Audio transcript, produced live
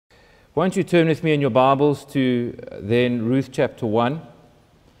Why don't you turn with me in your Bibles to then Ruth chapter 1.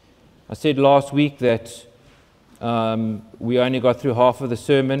 I said last week that we only got through half of the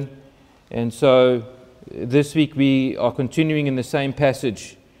sermon, and so this week we are continuing in the same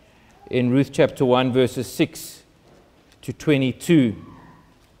passage in Ruth chapter 1 verses 6 to 22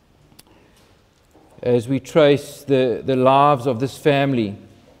 as we trace the lives of this family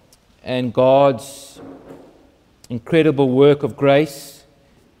and God's incredible work of grace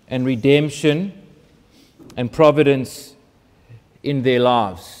and redemption and providence in their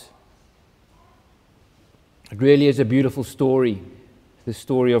lives. It really is a beautiful story, the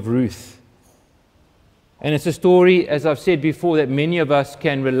story of Ruth. And it's a story, as I've said before, that many of us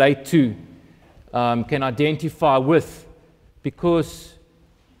can relate to, can identify with, because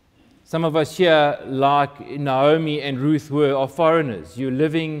some of us here, like Naomi and Ruth were, are foreigners. You're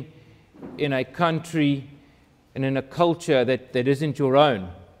living in a country and in a culture that isn't your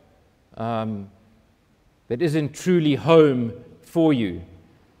own, that isn't truly home for you.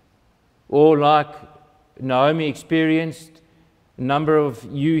 Or like Naomi experienced, a number of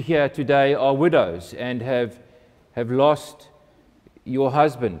you here today are widows and have lost your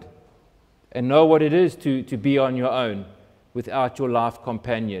husband and know what it is to be on your own without your life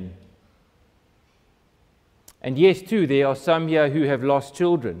companion. And yes, too, there are some here who have lost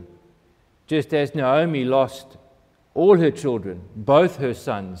children, just as Naomi lost all her children, both her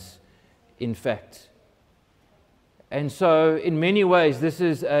sons, in fact. And so, in many ways, this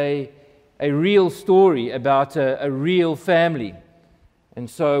is a real story about a real family. And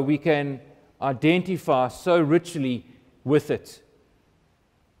so we can identify so richly with it.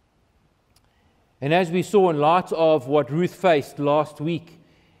 And as we saw in light of what Ruth faced last week,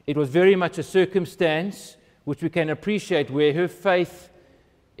 it was very much a circumstance which we can appreciate where her faith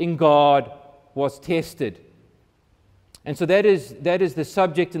in God was tested. And so that is the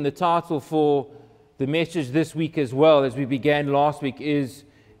subject and the title for the message this week as well, as we began last week, is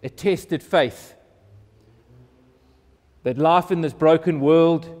a tested faith. That life in this broken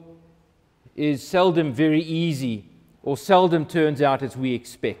world is seldom very easy, or seldom turns out as we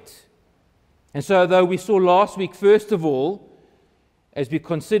expect. And so though we saw last week, first of all, as we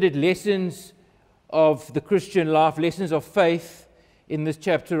considered lessons of the Christian life, lessons of faith in this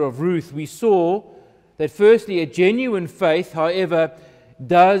chapter of Ruth, we saw that firstly, a genuine faith, however,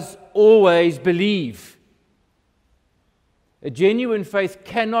 does always believe. A genuine faith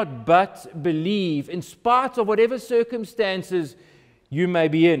cannot but believe in spite of whatever circumstances you may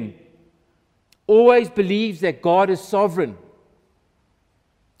be in. Always believes that God is sovereign.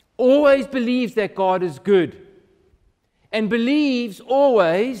 Always believes that God is good. And believes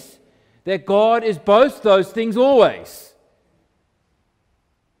always that God is both those things always.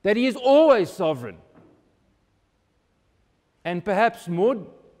 That He is always sovereign. And perhaps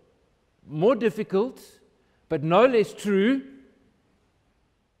more difficult, but no less true,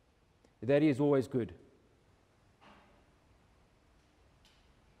 that He is always good.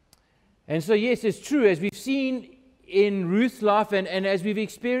 And so yes, it's true, as we've seen in Ruth's life and as we've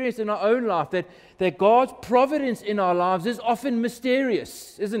experienced in our own life, that God's providence in our lives is often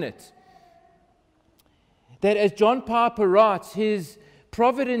mysterious, isn't it? That as John Piper writes, His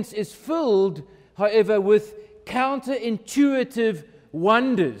providence is filled, however, with counterintuitive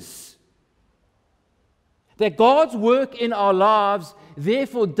wonders. That God's work in our lives,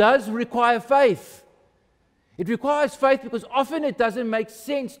 therefore, does require faith. It requires faith because often it doesn't make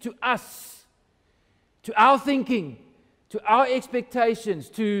sense to us, to our thinking, to our expectations,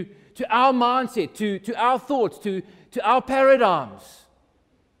 to our mindset, to our thoughts, to our paradigms.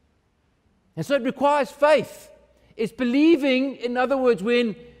 And so it requires faith. It's believing, in other words,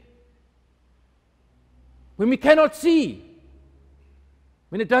 when we cannot see,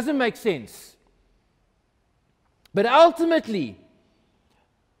 when it doesn't make sense. But ultimately,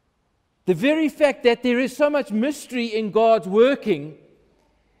 the very fact that there is so much mystery in God's working,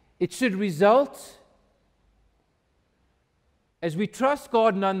 it should result, as we trust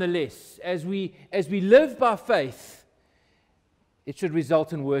God nonetheless, as we live by faith, it should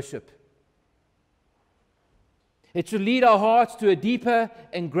result in worship. It should lead our hearts to a deeper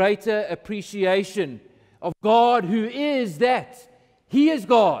and greater appreciation of God, who is that. He is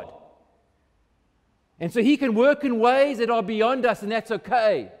God. And so He can work in ways that are beyond us, and that's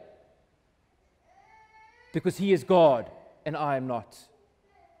okay. Because He is God, and I am not.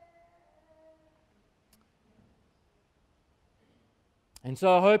 And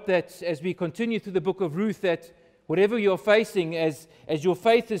so I hope that as we continue through the book of Ruth, that whatever you're facing, as your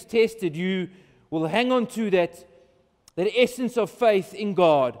faith is tested, you will hang on to that essence of faith in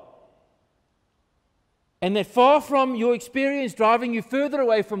God. And that far from your experience driving you further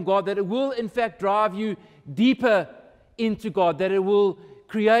away from God, that it will in fact drive you deeper into God, that it will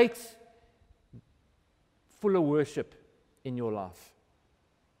create fuller worship in your life.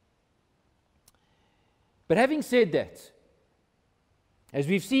 But having said that, as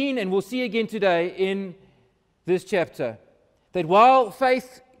we've seen and we'll see again today in this chapter, that while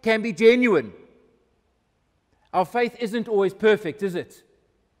faith can be genuine, our faith isn't always perfect, is it?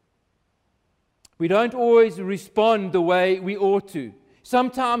 We don't always respond the way we ought to.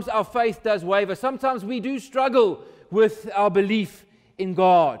 Sometimes our faith does waver. Sometimes we do struggle with our belief in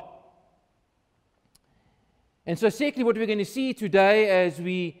God. And so secondly, what we're going to see today as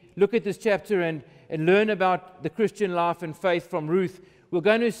we look at this chapter and learn about the Christian life and faith from Ruth, we're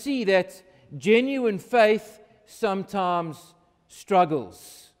going to see that genuine faith sometimes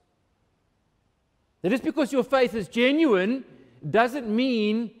struggles. That just because your faith is genuine doesn't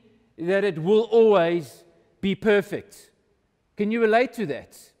mean that it will always be perfect. Can you relate to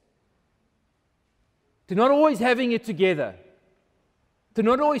that? To not always having it together, to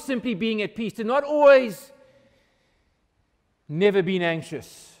not always simply being at peace, to not always never being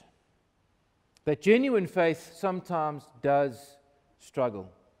anxious. That genuine faith sometimes does struggle.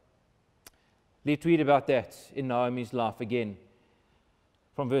 Let's read about that in Naomi's life again,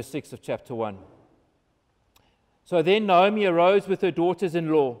 from verse 6 of chapter 1. So then Naomi arose with her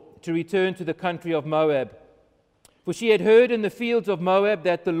daughters-in-law to return to the country of Moab. For she had heard in the fields of Moab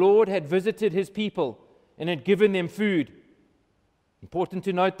that the Lord had visited his people and had given them food. Important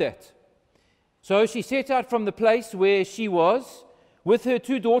to note that. So she set out from the place where she was with her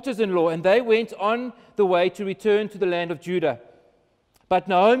two daughters-in-law, and they went on the way to return to the land of Judah. But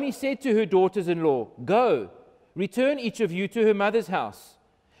Naomi said to her daughters-in-law, "Go, return each of you to her mother's house.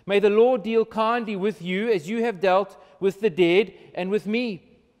 May the Lord deal kindly with you as you have dealt with the dead and with me.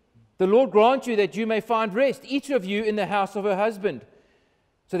 The Lord grant you that you may find rest, each of you in the house of her husband."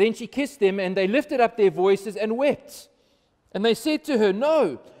 So then she kissed them, and they lifted up their voices and wept. And they said to her,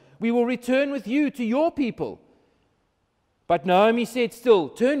 "No, we will return with you to your people." But Naomi said still,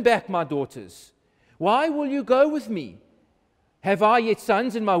 "Turn back, my daughters. Why will you go with me? Have I yet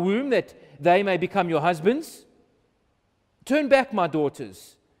sons in my womb that they may become your husbands? Turn back, my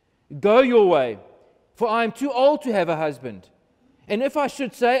daughters. Go your way, for I am too old to have a husband. And if I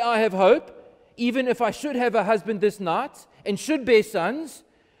should say I have hope, even if I should have a husband this night and should bear sons,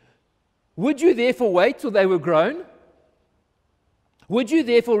 would you therefore wait till they were grown? Would you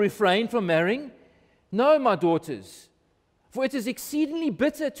therefore refrain from marrying? No, my daughters, for it is exceedingly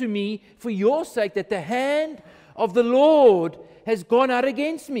bitter to me for your sake that the hand of the Lord has gone out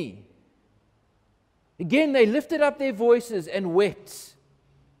against me." Again, they lifted up their voices and wept.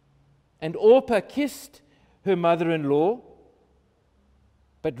 And Orpah kissed her mother-in-law,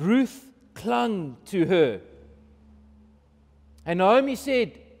 but Ruth clung to her. And Naomi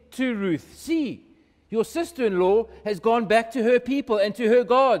said to Ruth, "See, your sister-in-law has gone back to her people and to her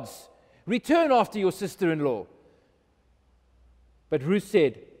gods. Return after your sister-in-law." But Ruth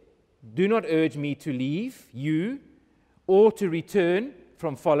said, "Do not urge me to leave you or to return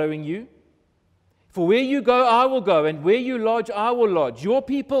from following you. For where you go, I will go, and where you lodge, I will lodge. Your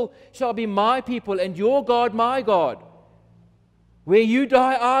people shall be my people, and your God my God. Where you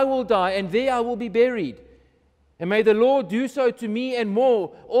die, I will die, and there I will be buried. And may the Lord do so to me and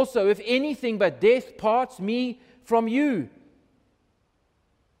more also, if anything but death parts me from you."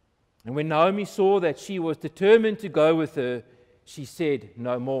 And when Naomi saw that she was determined to go with her, she said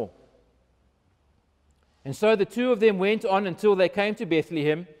no more. And so the two of them went on until they came to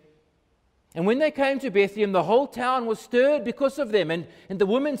Bethlehem. And when they came to Bethlehem, the whole town was stirred because of them. And the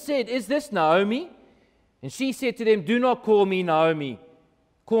woman said, "Is this Naomi?" And she said to them, "Do not call me Naomi.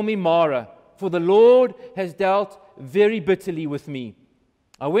 Call me Mara, for the Lord has dealt very bitterly with me.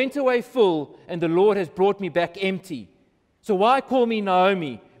 I went away full, and the Lord has brought me back empty. So why call me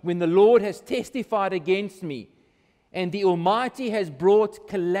Naomi, when the Lord has testified against me, and the Almighty has brought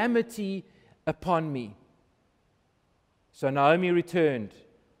calamity upon me?" So Naomi returned,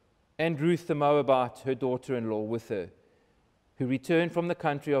 and Ruth the Moabite, her daughter-in-law, with her, who returned from the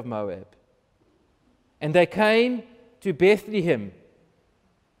country of Moab. And they came to Bethlehem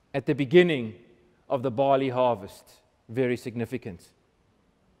at the beginning of the barley harvest. Very significant.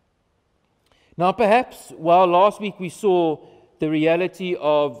 Now perhaps, while last week we saw the reality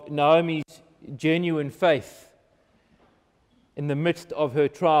of Naomi's genuine faith in the midst of her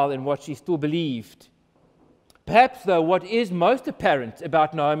trial and what she still believed, perhaps, though, what is most apparent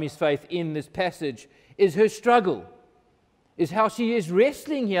about Naomi's faith in this passage is her struggle, is how she is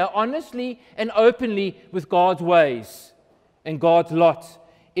wrestling here honestly and openly with God's ways and God's lot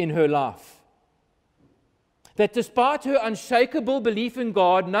in her life. That despite her unshakable belief in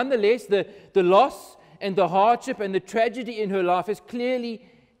God, nonetheless, the loss and the hardship and the tragedy in her life has clearly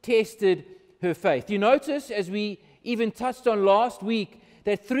tested her faith. You notice, as we even touched on last week,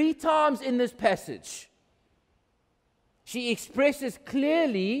 that 3 times in this passage, she expresses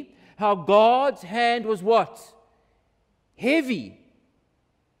clearly how God's hand was what? Heavy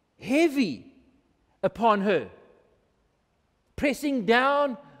upon her, pressing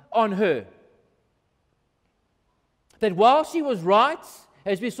down on her. That while she was right,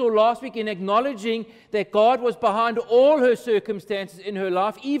 as we saw last week, in acknowledging that God was behind all her circumstances in her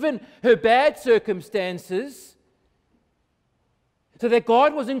life, even her bad circumstances, so that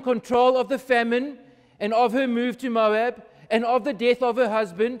God was in control of the famine and of her move to Moab, and of the death of her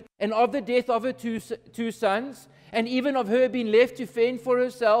husband, and of the death of her two sons, and even of her being left to fend for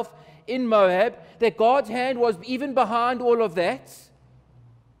herself in Moab, that God's hand was even behind all of that.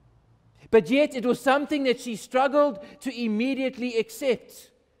 But yet it was something that she struggled to immediately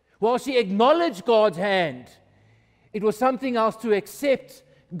accept. While she acknowledged God's hand, it was something else to accept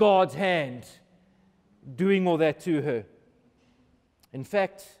God's hand doing all that to her. In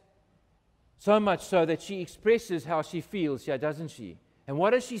fact, so much so that she expresses how she feels here, doesn't she? And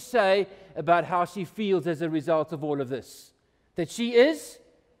what does she say about how she feels as a result of all of this? That she is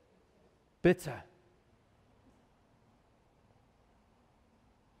bitter.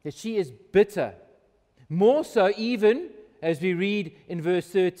 That she is bitter. More so even, as we read in verse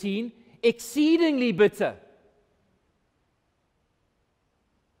 13, exceedingly bitter.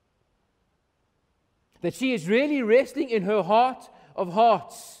 That she is really wrestling in her heart of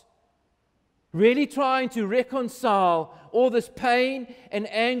hearts, really trying to reconcile all this pain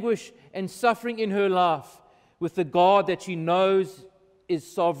and anguish and suffering in her life with the God that she knows is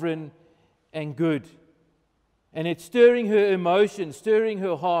sovereign and good. And it's stirring her emotions, stirring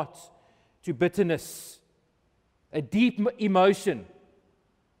her heart to bitterness, a deep emotion,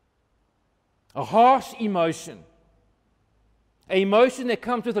 a harsh emotion, an emotion that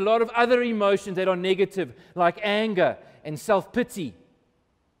comes with a lot of other emotions that are negative, like anger and self-pity.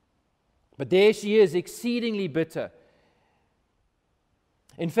 But there she is, exceedingly bitter.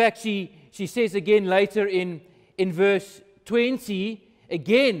 In fact, she says again later in verse 20,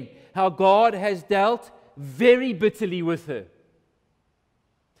 again, how God has dealt very bitterly with her.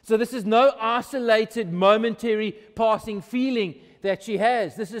 So this is no isolated, momentary, passing feeling that she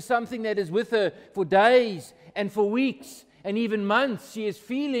has. This is something that is with her for days and for weeks and even months. She is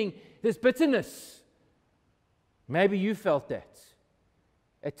feeling this bitterness. Maybe you felt that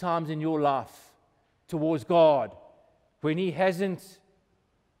at times in your life towards God when He hasn't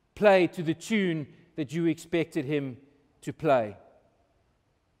played to the tune that you expected Him to play.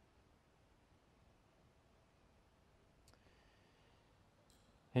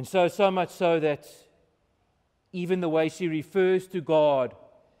 And so much so that even the way she refers to God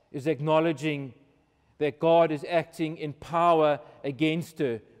is acknowledging that God is acting in power against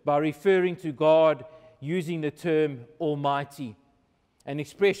her by referring to God using the term Almighty, an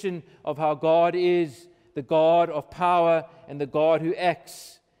expression of how God is the God of power and the God who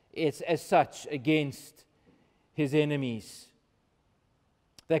acts as such against His enemies.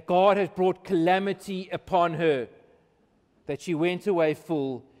 That God has brought calamity upon her, that she went away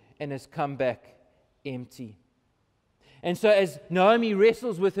full and has come back empty. And so as Naomi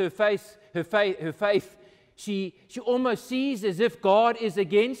wrestles with her faith, she almost sees as if God is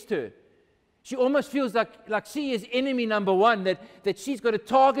against her. She almost feels like she is enemy number one, that she's got a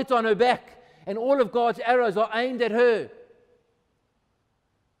target on her back and all of God's arrows are aimed at her.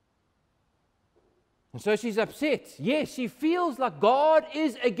 And so she's upset. Yes, she feels like God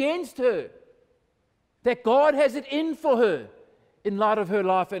is against her. That God has it in for her in light of her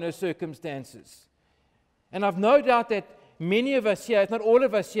life and her circumstances. And I've no doubt that many of us here, if not all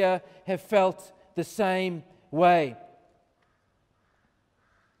of us here, have felt the same way.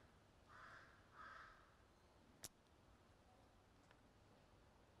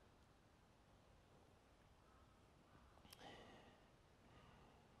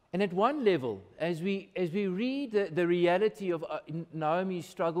 And at one level, as we read the reality of Naomi's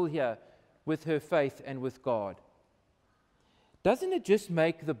struggle here with her faith and with God, doesn't it just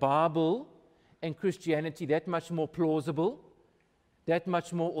make the Bible and Christianity that much more plausible, that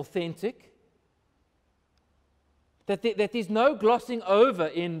much more authentic? That there's no glossing over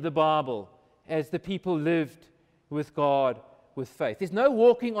in the Bible as the people lived with God with faith. There's no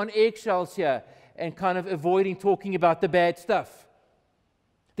walking on eggshells here and kind of avoiding talking about the bad stuff.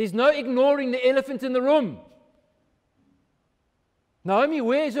 There's no ignoring the elephant in the room. Naomi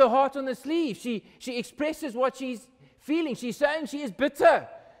wears her heart on the sleeve. She expresses what she's feeling. She's saying she is bitter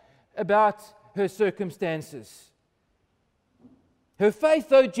about her circumstances. Her faith,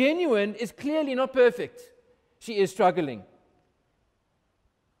 though genuine, is clearly not perfect. She is struggling.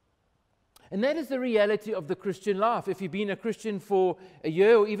 And that is the reality of the Christian life. If you've been a Christian for a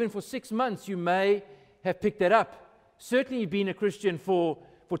year or even for 6 months, you may have picked that up. Certainly, you've been a Christian for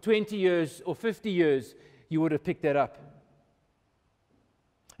 20 years or 50 years, you would have picked that up.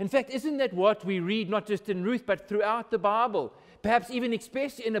 In fact, isn't that what we read not just in Ruth, but throughout the Bible? Perhaps even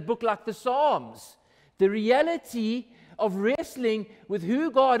especially in a book like the Psalms. The reality of wrestling with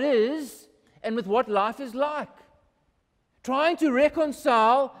who God is and with what life is like. Trying to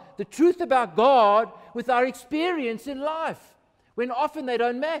reconcile the truth about God with our experience in life, when often they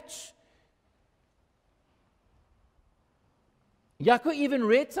don't match. Jaco even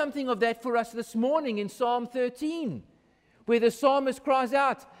read something of that for us this morning in Psalm 13, where the psalmist cries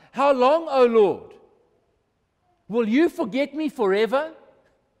out, "How long, O Lord? Will you forget me forever?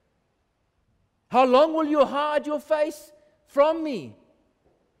 How long will you hide your face from me?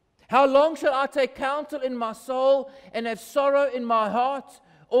 How long shall I take counsel in my soul and have sorrow in my heart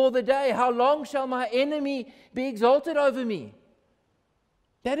all the day? How long shall my enemy be exalted over me?"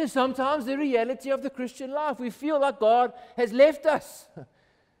 That is sometimes the reality of the Christian life. We feel like God has left us,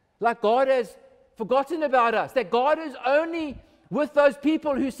 like God has forgotten about us, that God is only with those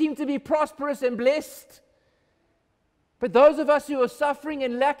people who seem to be prosperous and blessed. But those of us who are suffering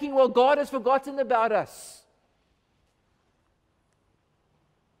and lacking, well, God has forgotten about us.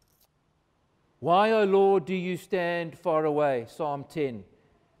 Why, O Lord, do you stand far away? Psalm 10.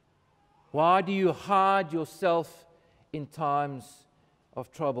 Why do you hide yourself in times of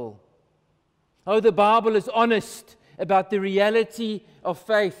trouble? Oh, the Bible is honest about the reality of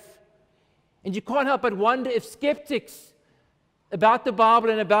faith. And you can't help but wonder if skeptics about the Bible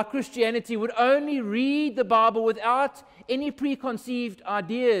and about Christianity would only read the Bible without any preconceived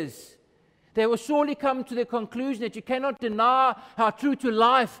ideas. They will surely come to the conclusion that you cannot deny how true to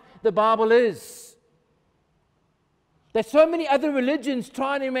life the Bible is. That so many other religions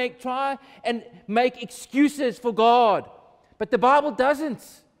try and make excuses for God. But the Bible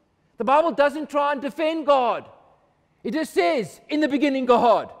doesn't. The Bible doesn't try and defend God. It just says, in the beginning,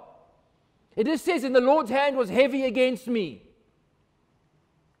 God. It just says, and the Lord's hand was heavy against me.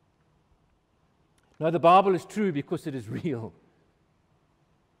 No, the Bible is true because it is real,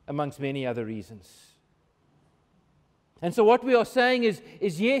 amongst many other reasons. And so what we are saying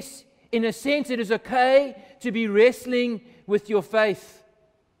is yes, in a sense, it is okay to be wrestling with your faith.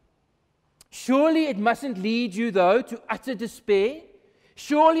 Surely it mustn't lead you, though, to utter despair.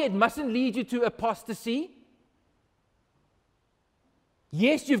 Surely it mustn't lead you to apostasy.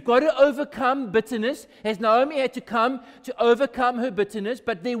 Yes, you've got to overcome bitterness, as Naomi had to come to overcome her bitterness,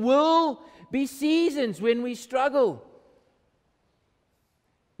 but there will be seasons when we struggle.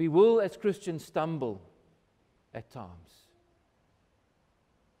 We will, as Christians, stumble at times.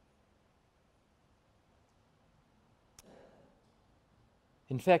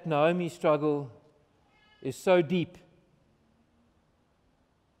 In fact, Naomi's struggle is so deep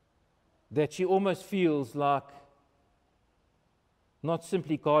that she almost feels like not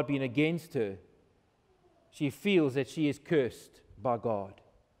simply God being against her, she feels that she is cursed by God.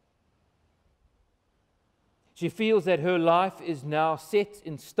 She feels that her life is now set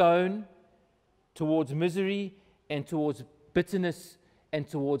in stone towards misery and towards bitterness and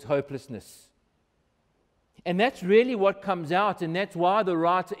towards hopelessness. And that's really what comes out, and that's why the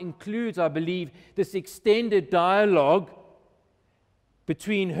writer includes, I believe, this extended dialogue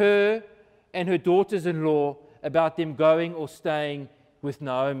between her and her daughters-in-law about them going or staying with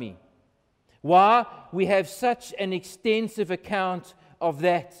Naomi. Why we have such an extensive account of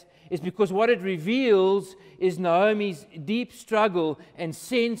that is because what it reveals is Naomi's deep struggle and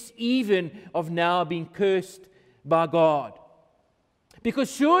sense even of now being cursed by God.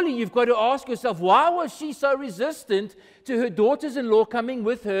 Because surely you've got to ask yourself, why was she so resistant to her daughters-in-law coming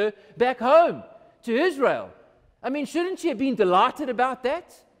with her back home to Israel? I mean, shouldn't she have been delighted about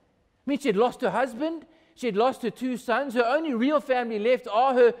that? I mean, she had lost her husband, she had lost her 2 sons, her only real family left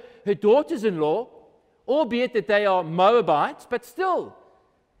are her daughters-in-law, albeit that they are Moabites, but still.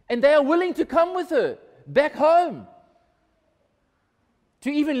 And they are willing to come with her back home, to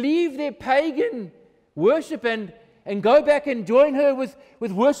even leave their pagan worship and go back and join her with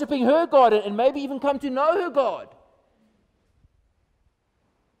worshiping her God and maybe even come to know her God.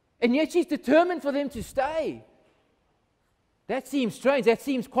 And yet she's determined for them to stay. That seems strange. That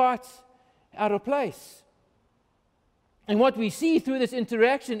seems quite out of place. And what we see through this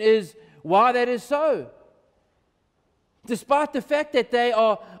interaction is why that is so. Despite the fact that they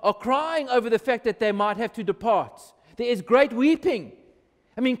are crying over the fact that they might have to depart, there is great weeping.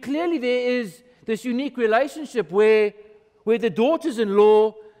 I mean, clearly there is this unique relationship where the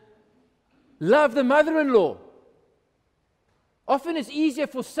daughters-in-law love the mother-in-law. Often it's easier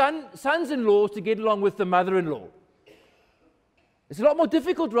for sons-in-law to get along with the mother-in-law. It's a lot more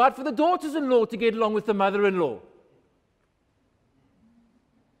difficult, right, for the daughters-in-law to get along with the mother-in-law.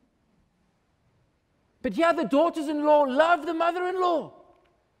 But yeah, the daughters-in-law love the mother-in-law.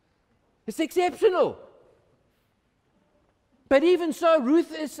 It's exceptional. But even so,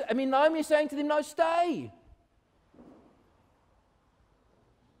 Naomi is saying to them, no, stay.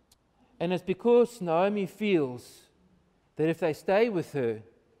 And it's because Naomi feels that if they stay with her,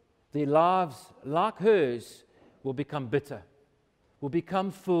 their lives, like hers, will become bitter, will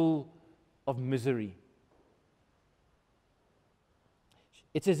become full of misery.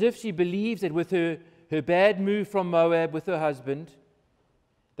 It's as if she believes that with her bad move from Moab with her husband,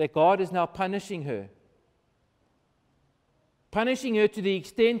 that God is now punishing her. Punishing her to the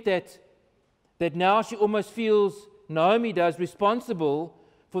extent that now she almost feels, Naomi does, responsible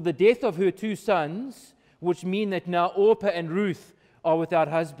for the death of her two sons, which mean that now Orpah and Ruth are without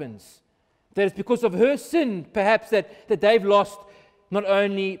husbands. That it's because of her sin, perhaps, that they've lost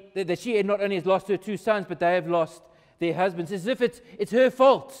that she not only has lost her two sons, but they have lost their husbands, as if it's her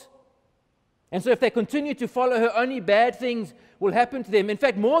fault. And so if they continue to follow her, only bad things will happen to them. In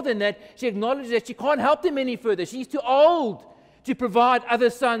fact, more than that, she acknowledges that she can't help them any further. She's too old to provide other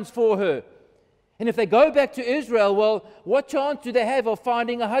sons for her. And if they go back to Israel, well, what chance do they have of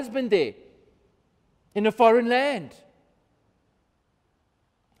finding a husband there in a foreign land?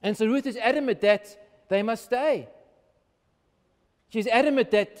 And so Ruth is adamant that they must stay. She's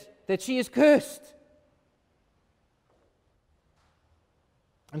adamant that she is cursed.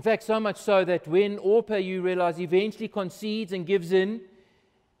 In fact, so much so that when Orpah, you realize, eventually concedes and gives in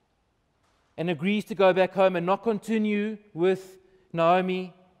and agrees to go back home and not continue with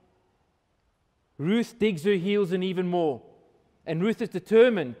Naomi, Ruth digs her heels in even more. And Ruth is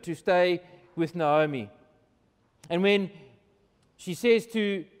determined to stay with Naomi. And when she says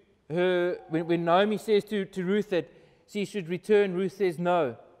to her, when Naomi says to Ruth that she should return, Ruth says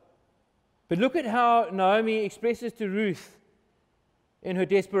no. But look at how Naomi expresses to Ruth, in her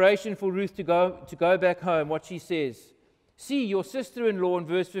desperation for Ruth to go back home, what she says. See, your sister-in-law, in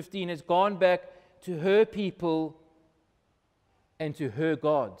verse 15, has gone back to her people and to her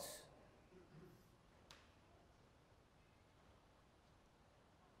gods.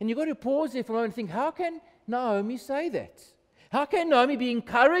 And you've got to pause there for a moment and think, how can Naomi say that? How can Naomi be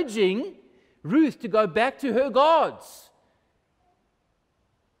encouraging Ruth to go back to her gods?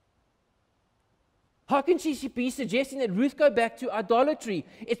 How can she be suggesting that Ruth go back to idolatry?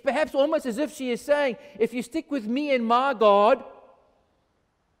 It's perhaps almost as if she is saying, if you stick with me and my God,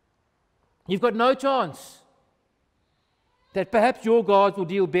 you've got no chance that perhaps your gods will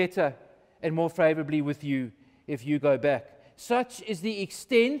deal better and more favorably with you if you go back. Such is the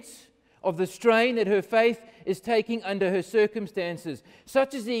extent of the strain that her faith is taking under her circumstances.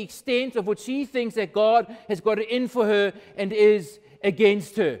 Such is the extent of what she thinks that God has got it in for her and is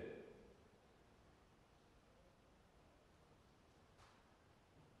against her.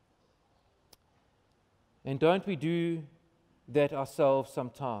 And don't we do that ourselves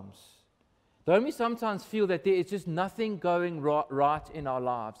sometimes? Don't we sometimes feel that there is just nothing going right in our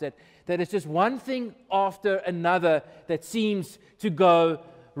lives? That it's just one thing after another that seems to go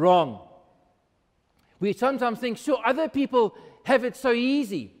wrong? We sometimes think, sure, other people have it so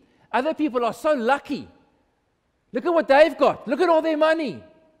easy. Other people are so lucky. Look at what they've got. Look at all their money.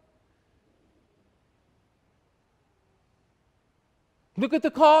 Look at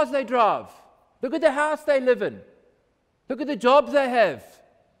the cars they drive. Look at the house they live in. Look at the jobs they have.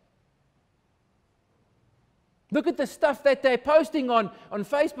 Look at the stuff that they're posting on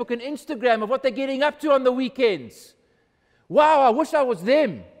Facebook and Instagram of what they're getting up to on the weekends. Wow, I wish I was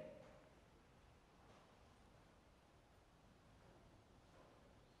them.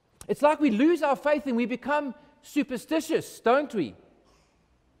 It's like we lose our faith and we become superstitious, don't we?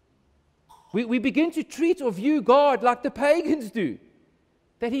 We begin to treat or view God like the pagans do.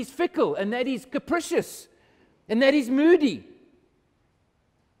 That he's fickle and that he's capricious and that he's moody.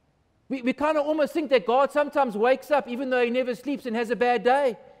 We kind of almost think that God sometimes wakes up even though he never sleeps and has a bad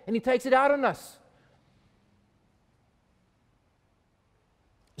day and he takes it out on us.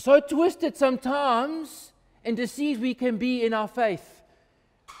 So twisted sometimes and deceived we can be in our faith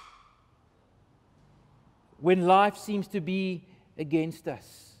when life seems to be against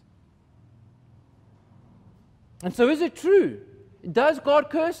us. And so is it true? Does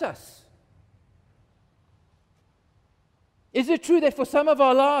God curse us? Is it true that for some of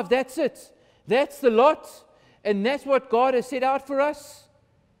our lives, that's it? That's the lot, and that's what God has set out for us?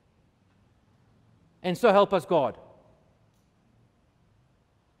 And so help us God.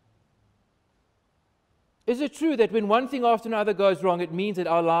 Is it true that when one thing after another goes wrong, it means that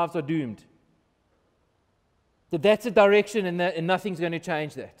our lives are doomed? That that's a direction and nothing's going to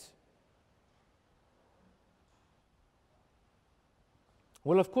change that?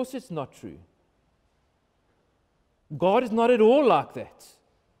 Well, of course it's not true. God is not at all like that.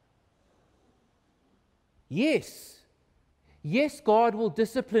 Yes, God will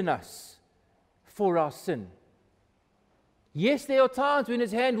discipline us for our sin. Yes, there are times when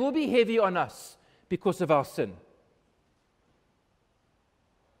His hand will be heavy on us because of our sin.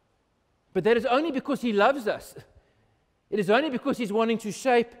 But that is only because He loves us. It is only because He's wanting to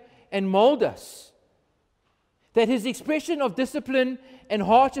shape and mold us. That His expression of discipline and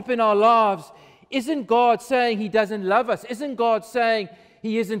hardship in our lives isn't God saying He doesn't love us. Isn't God saying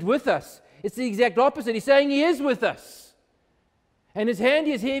He isn't with us. It's the exact opposite. He's saying He is with us. And His hand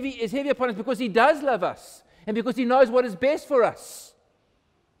is heavy upon us because He does love us and because He knows what is best for us.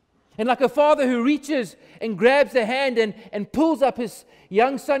 And like a father who reaches and grabs the hand and pulls up his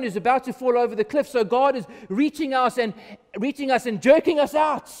young son who's about to fall over the cliff, so God is reaching us and jerking us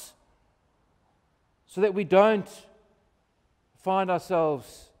out so that we don't find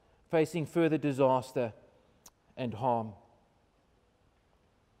ourselves facing further disaster and harm.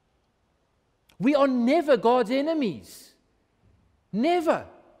 We are never God's enemies. Never.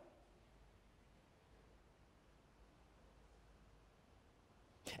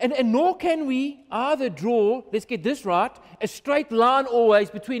 And nor can we either draw, let's get this right, a straight line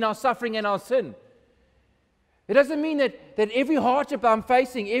always between our suffering and our sin. It doesn't mean that every hardship I'm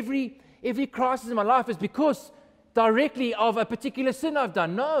facing, every crisis in my life is because directly of a particular sin I've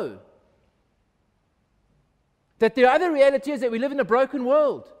done. No. That the other reality is that we live in a broken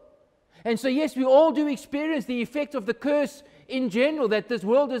world. And so yes, we all do experience the effect of the curse in general, that this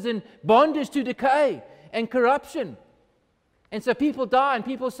world is in bondage to decay and corruption. And so people die and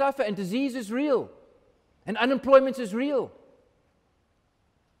people suffer and disease is real and unemployment is real.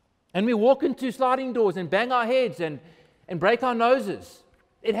 And we walk into sliding doors and bang our heads and break our noses.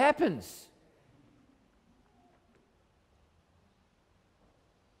 It happens.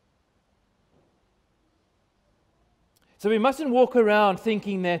 So we mustn't walk around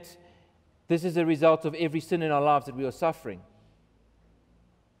thinking that this is a result of every sin in our lives that we are suffering.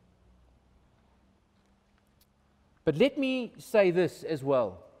 But let me say this as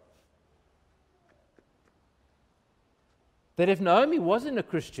well. That if Naomi wasn't a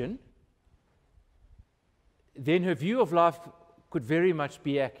Christian, then her view of life could very much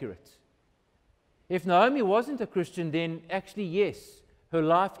be accurate. If Naomi wasn't a Christian, then actually, yes, her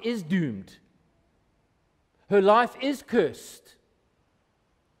life is doomed. Her life is cursed.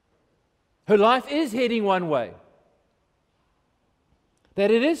 Her life is heading one way. That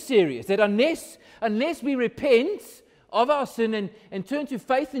it is serious. That unless we repent of our sin and turn to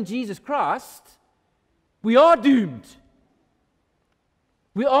faith in Jesus Christ, we are doomed.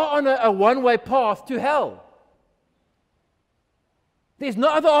 We are on a one-way path to hell. There's no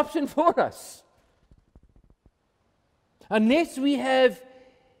other option for us. Unless we have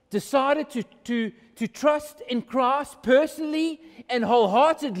decided to trust in Christ personally and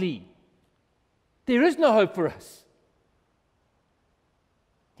wholeheartedly, there is no hope for us.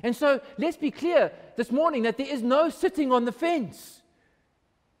 And so let's be clear this morning that there is no sitting on the fence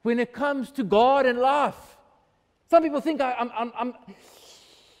when it comes to God and life. Some people think I'm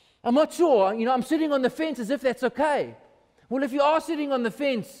not sure. I'm sitting on the fence as if that's okay. Well, if you are sitting on the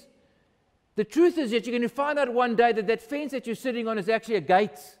fence, the truth is that you're going to find out one day that that fence that you're sitting on is actually a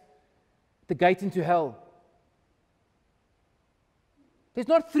gate, the gate into hell. There's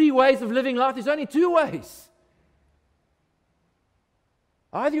not 3 ways of living life. There's only 2 ways.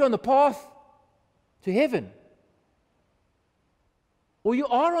 Either you're on the path to heaven, or you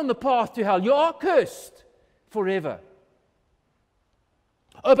are on the path to hell. You are cursed forever.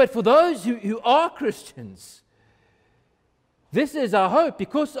 Oh, but for those who are Christians, this is our hope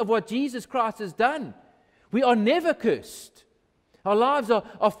because of what Jesus Christ has done. We are never cursed. Our lives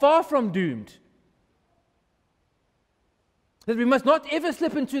are far from doomed. That we must not ever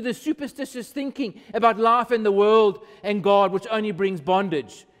slip into the superstitious thinking about life and the world and God, which only brings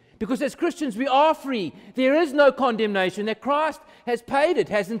bondage. Because as Christians, we are free. There is no condemnation. That Christ has paid it,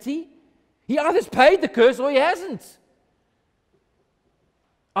 hasn't He? He either's paid the curse or He hasn't.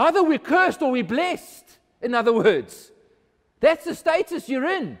 Either we're cursed or we're blessed, in other words. That's the status you're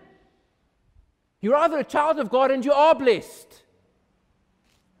in. You're either a child of God and you are blessed.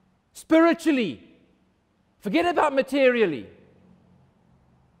 Spiritually. Forget about materially.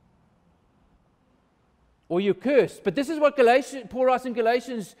 Or you're cursed. But this is what Paul writes in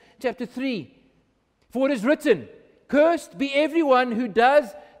Galatians chapter 3. For it is written, cursed be everyone who does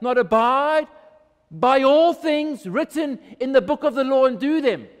not abide by all things written in the book of the law and do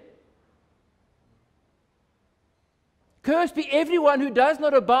them. Cursed be everyone who does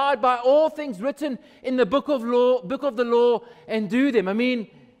not abide by all things written in the book of the law and do them. I mean,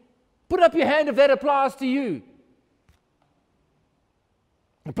 put up your hand if that applies to you.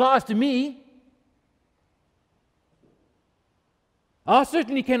 It applies to me. I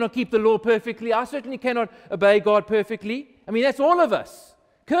certainly cannot keep the law perfectly. I certainly cannot obey God perfectly. I mean, that's all of us.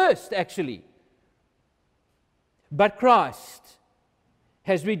 Cursed, actually. But Christ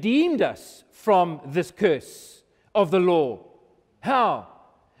has redeemed us from this curse of the law. How?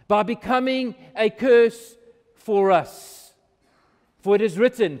 By becoming a curse for us. For it is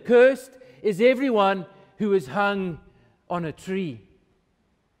written, cursed is everyone who is hung on a tree.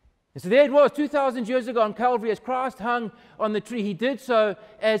 And so there it was, 2,000 years ago on Calvary, as Christ hung on the tree. He did so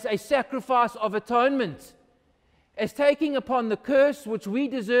as a sacrifice of atonement, as taking upon the curse which we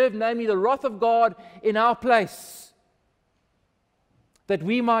deserve, namely the wrath of God, in our place, that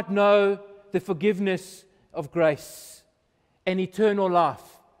we might know the forgiveness of grace and eternal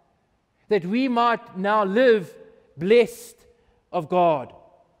life, that we might now live blessed of God,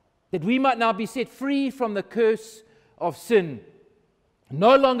 that we might now be set free from the curse of sin,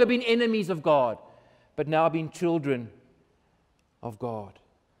 no longer being enemies of God, but now being children of God.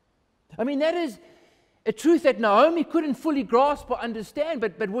 I mean, that is a truth that Naomi couldn't fully grasp or understand,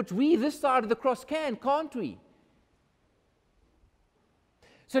 but which we this side of the cross can, can't we?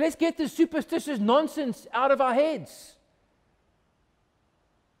 So let's get this superstitious nonsense out of our heads.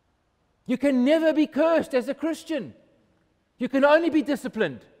 You can never be cursed as a Christian. You can only be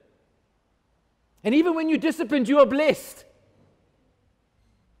disciplined. And even when you're disciplined, you are blessed.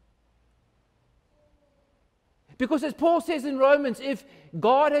 Because as Paul says in Romans, if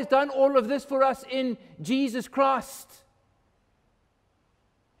God has done all of this for us in Jesus Christ,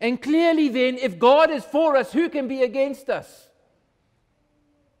 and clearly then, if God is for us, who can be against us?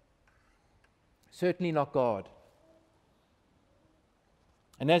 Certainly not God.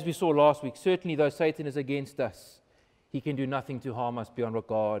 And as we saw last week, certainly though Satan is against us, he can do nothing to harm us beyond what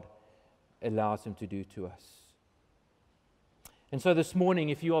God allows him to do to us. And so this morning,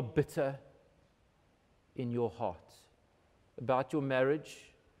 if you are bitter in your heart about your marriage,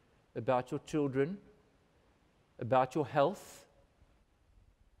 about your children, about your health,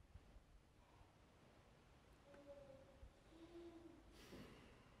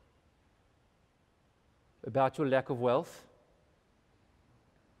 about your lack of wealth,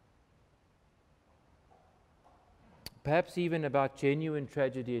 perhaps even about genuine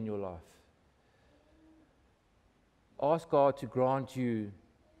tragedy in your life, ask God to grant you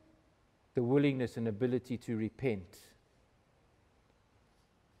the willingness and ability to repent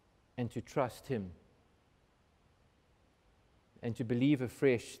and to trust Him and to believe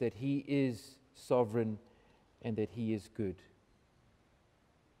afresh that He is sovereign and that He is good.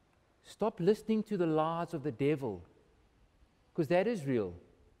 Stop listening to the lies of the devil, because that is real.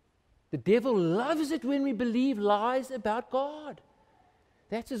 The devil loves it when we believe lies about God.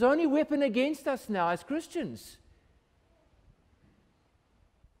 That's his only weapon against us now as Christians,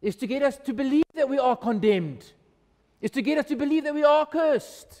 is to get us to believe that we are condemned, is to get us to believe that we are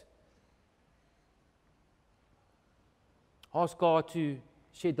cursed. Ask God to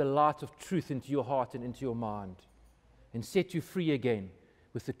shed the light of truth into your heart and into your mind and set you free again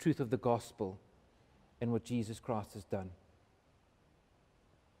with the truth of the gospel and what Jesus Christ has done.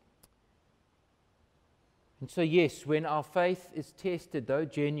 And so yes, when our faith is tested, though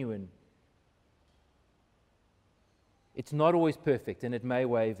genuine, it's not always perfect and it may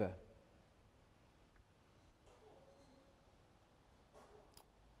waver.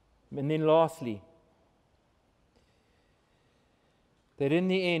 And then lastly, that in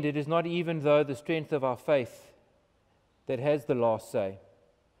the end, it is not even though the strength of our faith that has the last say.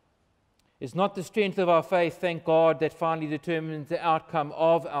 It's not the strength of our faith, thank God, that finally determines the outcome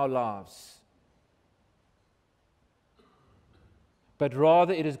of our lives. But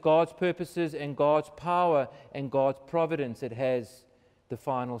rather it is God's purposes and God's power and God's providence that has the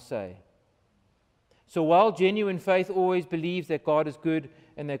final say. So while genuine faith always believes that God is good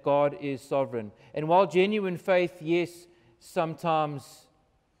and that God is sovereign, and while genuine faith, yes, sometimes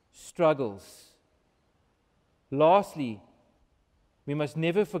struggles, lastly, we must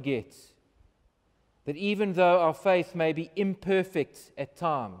never forget that even though our faith may be imperfect at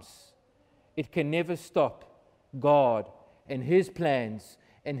times, it can never stop God and His plans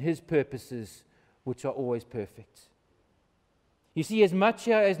and His purposes, which are always perfect. You see, as much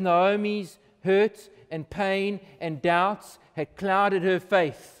as Naomi's hurt and pain and doubts had clouded her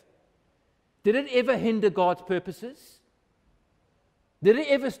faith, Did it ever hinder God's purposes? Did it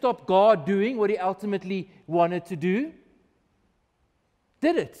ever stop God doing what He ultimately wanted to do?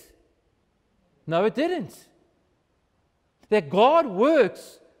 Did it? No, it didn't. That God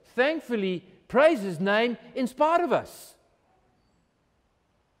works, thankfully, praise His name in spite of us.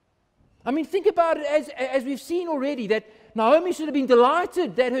 I mean, think about it as we've seen already, that Naomi should have been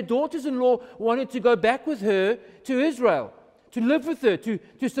delighted that her daughters-in-law wanted to go back with her to Israel, to live with her,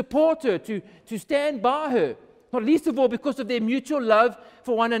 to support her, to stand by her. Not least of all because of their mutual love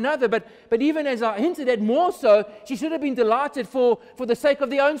for one another. But even as I hinted at, more so, she should have been delighted for the sake of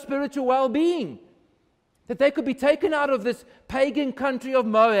their own spiritual well-being. That they could be taken out of this pagan country of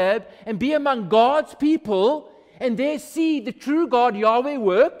Moab and be among God's people and there see the true God Yahweh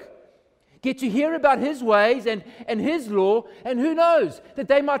work. Get to hear about His ways and His law, and who knows, that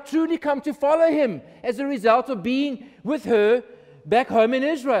they might truly come to follow Him as a result of being with her back home in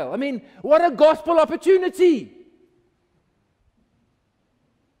Israel. I mean, what a gospel opportunity!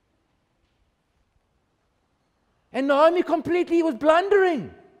 And Naomi completely was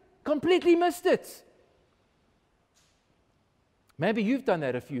blundering, completely missed it. Maybe you've done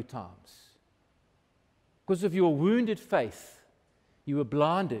that a few times. Because of your wounded faith, you were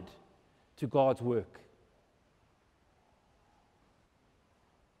blinded to God's work.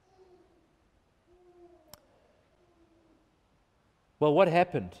 Well, what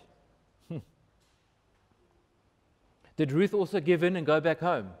happened? Did Ruth also give in and go back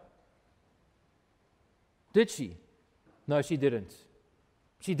home? Did she? No, she didn't.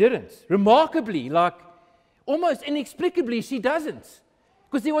 She didn't. Remarkably, like almost inexplicably, she doesn't.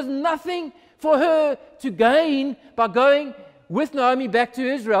 Because there was nothing for her to gain by going with Naomi back to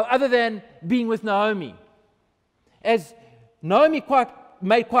Israel other than being with Naomi. As Naomi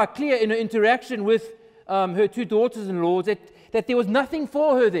made quite clear in her interaction with her two daughters-in-law that there was nothing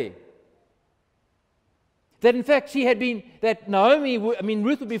for her there. That in fact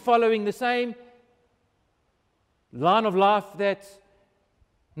Ruth would be following the same line of life that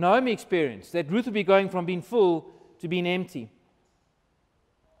Naomi experienced, that Ruth would be going from being full to being empty.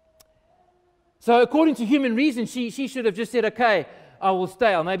 So according to human reason, she should have just said, okay, I will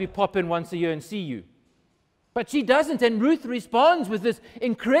stay, I'll maybe pop in once a year and see you. But she doesn't, and Ruth responds with this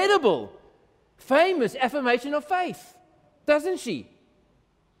incredible, famous affirmation of faith, doesn't she?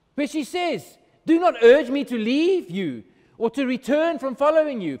 Where she says, do not urge me to leave you or to return from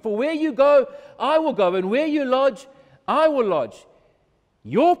following you. For where you go, I will go, and where you lodge, I will lodge.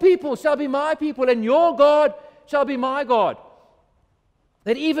 Your people shall be my people, and your God shall be my God.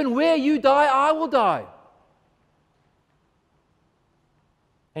 That even where you die, I will die.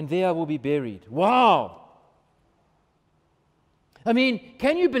 And there I will be buried. Wow! I mean,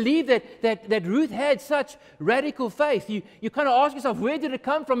 can you believe that Ruth had such radical faith? You kind of ask yourself, where did it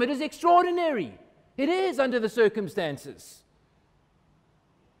come from? It is extraordinary. It is under the circumstances.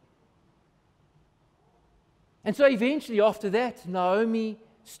 And so eventually after that, Naomi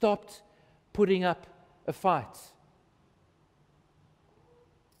stopped putting up a fight.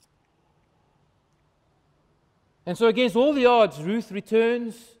 And so against all the odds, Ruth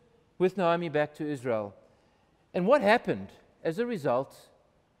returns with Naomi back to Israel. And what happened as a result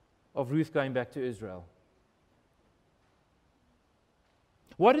of Ruth going back to Israel?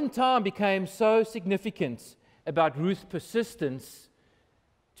 What in time became so significant about Ruth's persistence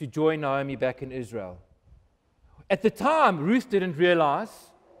to join Naomi back in Israel? At the time, Ruth didn't realize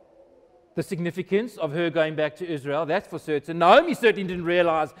the significance of her going back to Israel, that's for certain. Naomi certainly didn't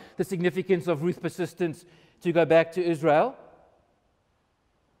realize the significance of Ruth's persistence to go back to Israel.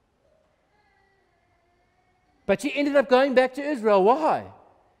 But she ended up going back to Israel. Why?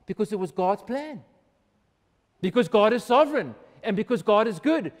 Because it was God's plan. Because God is sovereign. And because God is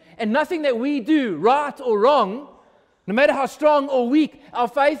good. And nothing that we do, right or wrong, no matter how strong or weak our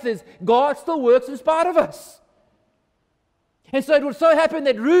faith is, God still works in spite of us. And so it would so happen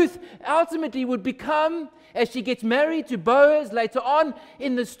that Ruth ultimately would become, as she gets married to Boaz later on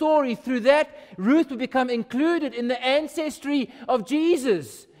in the story, through that, Ruth would become included in the ancestry of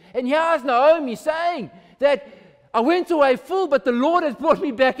Jesus. And here's Naomi saying that I went away full, but the Lord has brought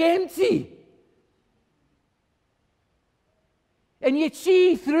me back empty. And yet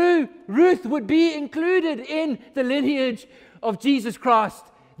she, through Ruth, would be included in the lineage of Jesus Christ,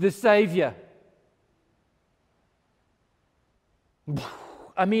 the Savior.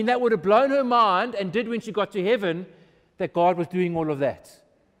 I mean, that would have blown her mind, and did when she got to heaven, that God was doing all of that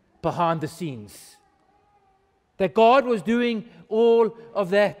behind the scenes. That God was doing all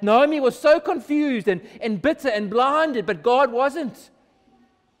of that. Naomi was so confused and bitter and blinded, but God wasn't.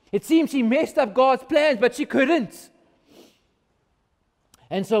 It seems she messed up God's plans, but she couldn't.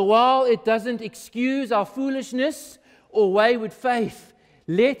 And so while it doesn't excuse our foolishness or wayward faith,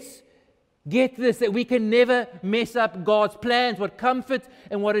 let's get this, that we can never mess up God's plans, what comfort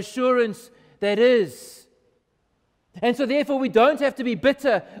and what assurance that is. And so therefore we don't have to be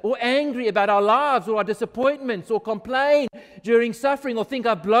bitter or angry about our lives or our disappointments or complain during suffering or think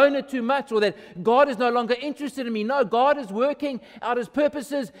I've blown it too much or that God is no longer interested in me. No, God is working out His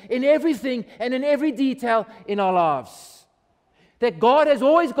purposes in everything and in every detail in our lives. That God has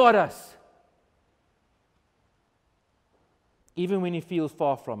always got us, even when He feels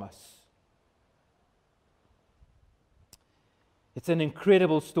far from us. It's an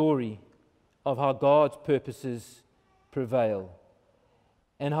incredible story of how God's purposes prevail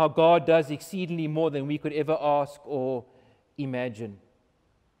and how God does exceedingly more than we could ever ask or imagine.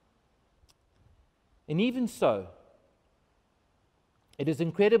 And even so, it is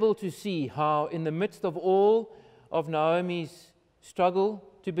incredible to see how in the midst of all of Naomi's struggle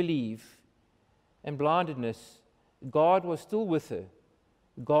to believe and blindedness, God was still with her.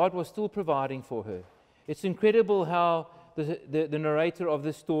 God was still providing for her. It's incredible how the narrator of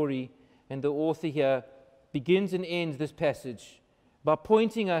this story and the author here begins and ends this passage by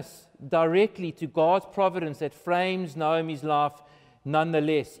pointing us directly to God's providence that frames Naomi's life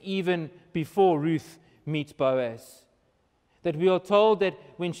nonetheless, even before Ruth meets Boaz. That we are told that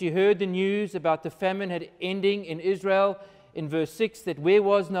when she heard the news about the famine ending in Israel, in verse 6, that where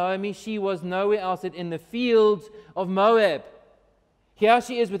was Naomi? She was nowhere else than in the fields of Moab. Here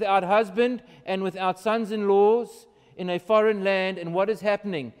she is without husband and without sons-in-laws in a foreign land, and what is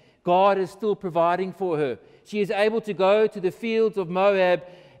happening? God is still providing for her. She is able to go to the fields of Moab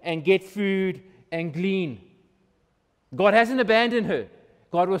and get food and glean. God hasn't abandoned her.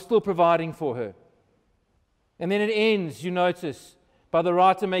 God was still providing for her. And then it ends, you notice, by the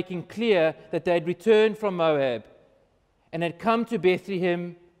writer making clear that they had returned from Moab and had come to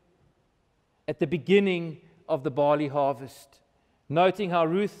Bethlehem at the beginning of the barley harvest. Noting how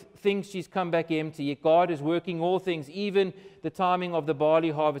Ruth thinks she's come back empty, yet God is working all things, even the timing of the barley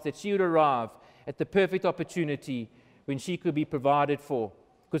harvest, that she would arrive at the perfect opportunity when she could be provided for.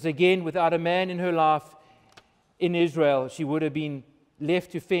 Because again, without a man in her life in Israel, she would have been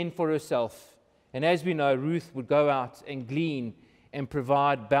left to fend for herself. And as we know, Ruth would go out and glean and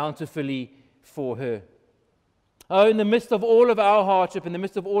provide bountifully for her. Oh, in the midst of all of our hardship, in the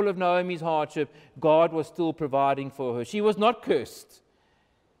midst of all of Naomi's hardship, God was still providing for her. She was not cursed.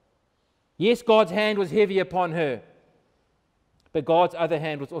 Yes, God's hand was heavy upon her, but God's other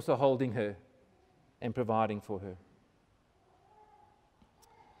hand was also holding her and providing for her.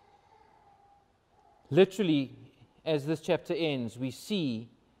 Literally, as this chapter ends, we see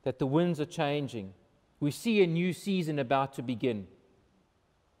that the winds are changing. We see a new season about to begin,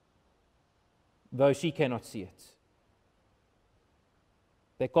 though she cannot see it.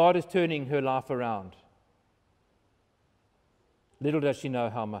 That God is turning her life around. Little does she know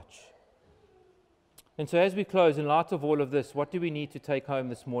how much. And so as we close, in light of all of this, what do we need to take home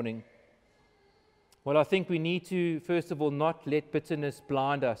this morning? Well, I think we need to, first of all, not let bitterness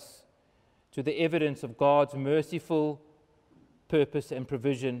blind us to the evidence of God's merciful purpose and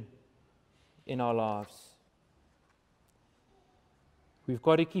provision in our lives. We've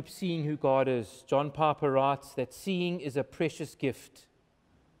got to keep seeing who God is. John Piper writes that seeing is a precious gift,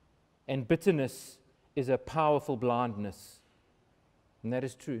 and bitterness is a powerful blindness. And that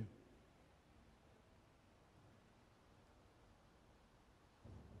is true.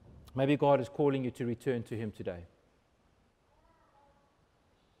 Maybe God is calling you to return to Him today.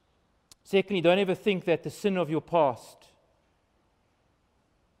 Secondly, don't ever think that the sin of your past,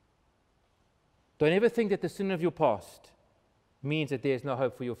 means that there's no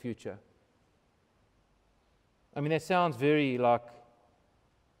hope for your future. I mean, that sounds very like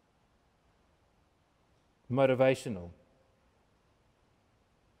motivational.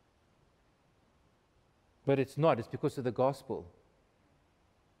 But it's not. It's because of the gospel.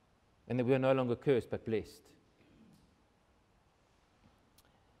 And that we are no longer cursed but blessed.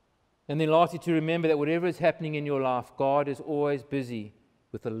 And then lastly, to remember that whatever is happening in your life, God is always busy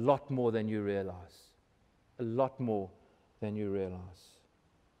with a lot more than you realize. A lot more than you realize.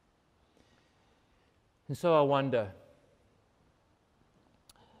 And so I wonder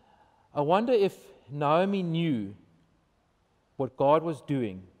if Naomi knew what God was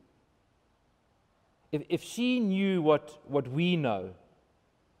doing. If she knew what we know,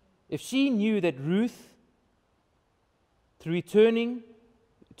 if she knew that Ruth, through returning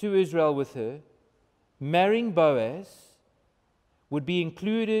to Israel with her, marrying Boaz, would be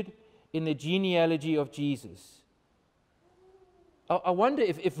included in the genealogy of Jesus. I wonder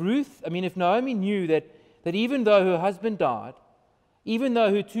if Naomi knew that even though her husband died, even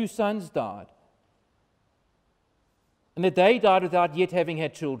though her 2 sons died, and that they died without yet having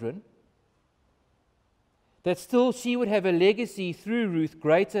had children, that still she would have a legacy through Ruth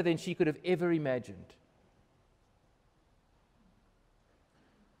greater than she could have ever imagined.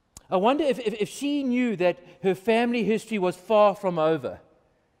 I wonder if she knew that her family history was far from over,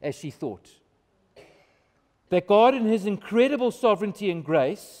 as she thought. That God, in His incredible sovereignty and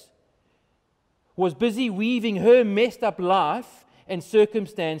grace, was busy weaving her messed up life and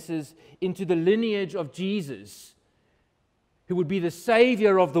circumstances into the lineage of Jesus, who would be the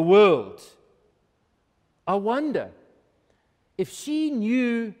Savior of the world. I wonder if she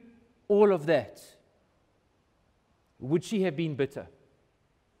knew all of that, would she have been bitter?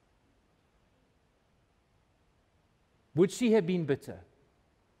 Would she have been bitter?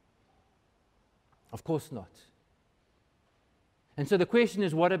 Of course not. And so the question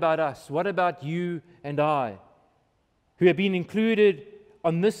is, what about us? What about you and I, who have been included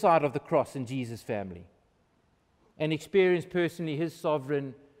on this side of the cross in Jesus' family and experienced personally His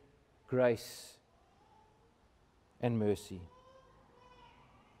sovereign grace and mercy?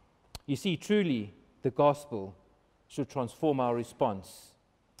 You see, truly, the gospel should transform our response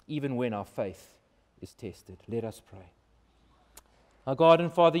even when our faith is tested. Let us pray. Our God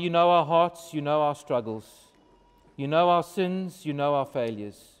and Father, you know our hearts, you know our struggles, you know our sins, you know our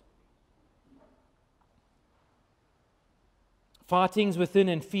failures. Fightings within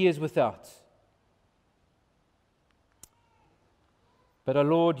and fears without. But our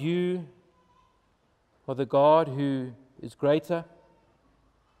Lord, you are the God who is greater.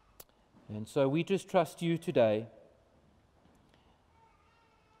 And so we just trust you today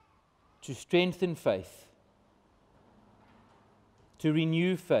to strengthen faith, to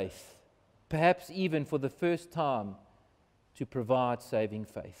renew faith, perhaps even for the first time to provide saving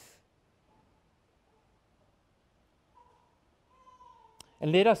faith.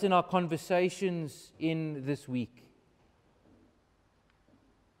 And let us in our conversations in this week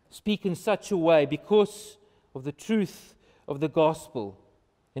speak in such a way, because of the truth of the gospel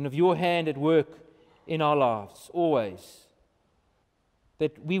and of your hand at work in our lives, always,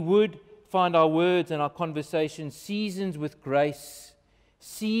 that we would find our words and our conversations seasoned with grace,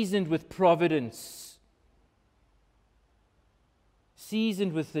 seasoned with providence,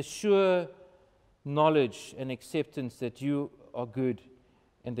 seasoned with the sure knowledge and acceptance that you are good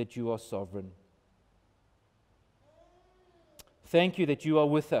and that you are sovereign. Thank you that you are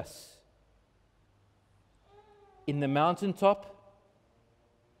with us in the mountaintop,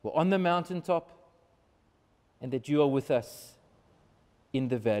 or on the mountaintop, and that you are with us in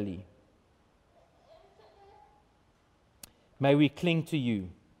the valley. May we cling to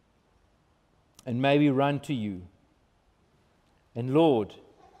you, and may we run to you. And Lord,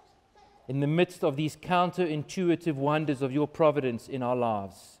 in the midst of these counterintuitive wonders of your providence in our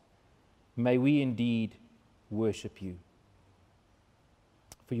lives, may we indeed worship you.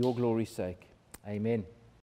 For your glory's sake, amen.